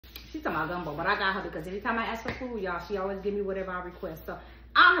She's talking about gumbo, but I got her because every time I ask for food, y'all, she always give me whatever I request. So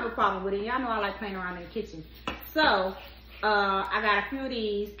I don't have a problem with it. Y'all know I like playing around in the kitchen. So I got a few of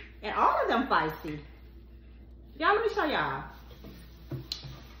these, and all of them feisty. Y'all, let me show y'all.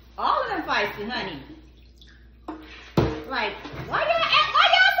 All of them feisty, honey. Like, why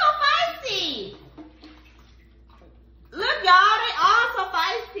y'all so feisty? Look, y'all, they all so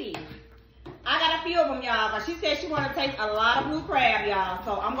feisty. I got a few of them, y'all, but she said she want to take a lot of blue crab, y'all.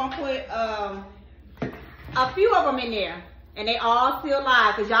 So I'm going to put a few of them in there. And they all still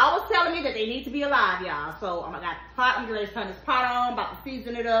alive. Because y'all was telling me that they need to be alive, y'all. So I got the pot. I'm going to turn this pot on. About to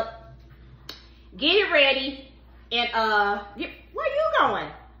season it up. Get it ready. And, where you going?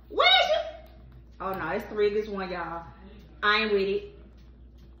 Where's you? Oh, no, it's 3 against 1, y'all. I ain't with it.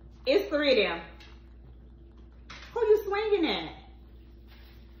 It's 3 of them. Who you swinging at?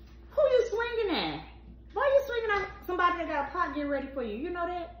 Who you swinging at? Why you swinging at somebody that got a pot getting ready for you? You know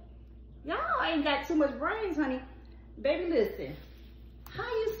that? Y'all ain't got too much brains, honey. Baby, listen. How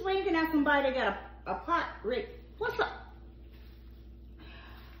you swinging at somebody that got a pot ready? What's up?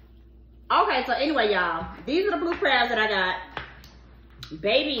 Okay, so anyway, y'all. These are the blue crabs that I got.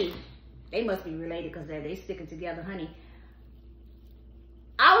 Baby, they must be related because they sticking together, honey.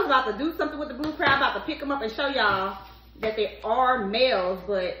 I was about to do something with the blue crab, about to pick them up and show y'all that they are males,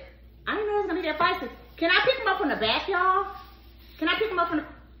 but I didn't know it was gonna be that feisty. Can I pick them up from the back, y'all? Can I pick them up from the...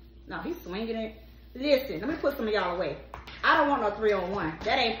 No, he's swinging it. Listen, let me put some of y'all away. I don't want no 3-on-1.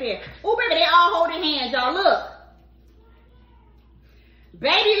 That ain't fair. Oh, baby, they all holding hands, y'all. Look.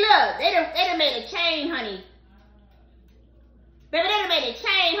 Baby, look. They done made a chain, honey. Baby, they done made a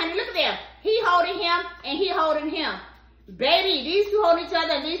chain, honey. Look at them. He holding him, and he holding him. Baby, these two holding each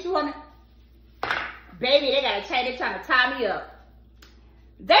other, and these two holding... Baby, they got a chain. They trying to tie me up.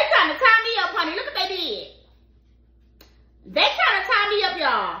 They trying to tie me up, honey. Look what they did. They trying to tie me up,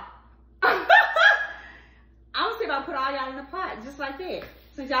 y'all. I'm gonna see if I put all y'all in the pot, just like that.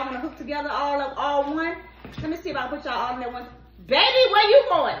 Since y'all wanna hook together all one, let me see if I put y'all all in that one. Baby, where you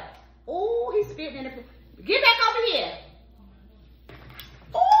going? Oh, he's spitting in the... Get back over here.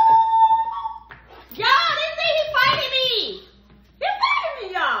 Oh, y'all, this thing, he fighting me. He fighting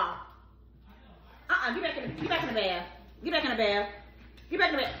me, y'all. Get back in the bath. Get back in the bath. Get back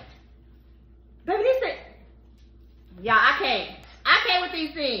in the bath. Baby, this thing. Y'all, I can't with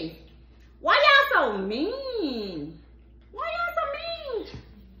these things. Why y'all so mean? Why y'all so mean?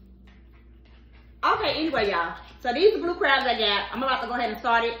 Okay, anyway, y'all. So these are blue crabs I got. I'm about to go ahead and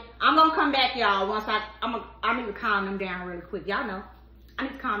start it. I'm gonna come back, y'all, once I need to calm them down really quick. Y'all know. I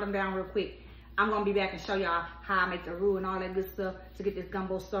need to calm them down real quick. I'm gonna be back and show y'all how I make the roux and all that good stuff to get this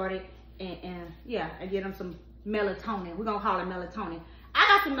gumbo started. And yeah, and get them some melatonin. We're gonna call it melatonin. I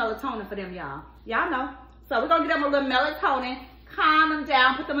got some melatonin for them, y'all. Y'all know. So we're gonna get them a little melatonin, calm them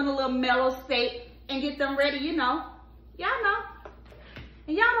down, put them in a little mellow state, and get them ready, you know. Y'all know.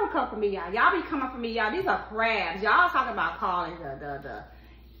 And y'all don't come for me, y'all. Y'all be coming for me, y'all. These are crabs. Y'all talking about calling the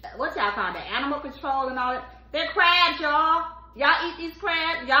what y'all call the animal control and all that. They're crabs, y'all. Y'all eat these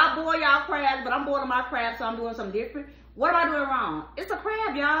crabs. Y'all boil y'all crabs, but I'm boiling my crabs, so I'm doing something different. What am I doing wrong? It's a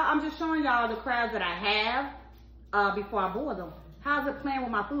crab, y'all. I'm just showing y'all the crabs that I have before I boil them. How's it playing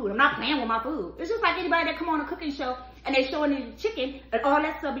with my food? I'm not playing with my food. It's just like anybody that come on a cooking show and they showing the chicken and all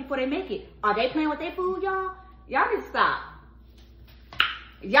that stuff before they make it. Are they playing with their food, y'all? Y'all need to stop.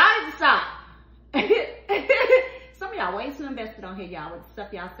 Y'all need to stop. Some of y'all way too invested on here, y'all, with the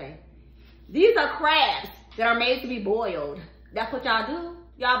stuff y'all say. These are crabs that are made to be boiled. That's what y'all do.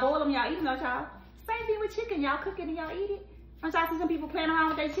 Y'all boil them, y'all eat them, don't y'all? Same thing with chicken. Y'all cook it and y'all eat it. Don't y'all see some people playing around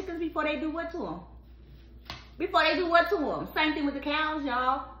with their chickens before they do what to them? Before they do what to them? Same thing with the cows,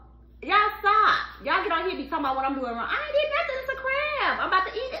 y'all. Y'all stop. Y'all get on here and be talking about what I'm doing wrong. I ain't did nothing. It's a crab. I'm about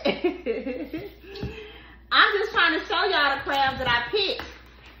to eat it. I'm just trying to show y'all the crabs that I picked.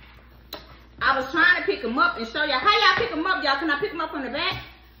 I was trying to pick them up and show y'all. How y'all pick them up, y'all? Can I pick them up from the back?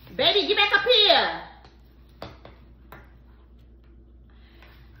 Baby, get back up here.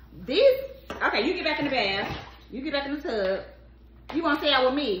 These, okay, you get back in the bath. You get back in the tub. You want to stay out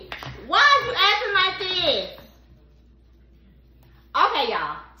with me. Why are you acting like this? Okay,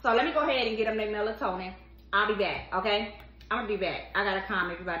 y'all. So let me go ahead and get them their melatonin. I'll be back, okay? I'm going to be back. I got to calm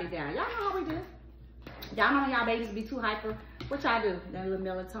everybody down. Y'all know how we do. Y'all know when y'all babies be too hyper. What y'all do? That little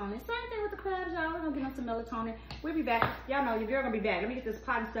melatonin. Same thing with the crabs, y'all. We're going to get them some melatonin. We'll be back. Y'all know your girl going to be back. Let me get this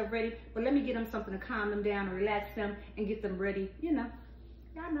pot and stuff ready. But let me get them something to calm them down and relax them and get them ready. You know.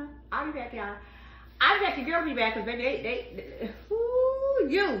 Y'all know. I'll be back, y'all. I'll be back. Your girl will be back because, baby,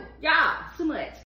 y'all, too much.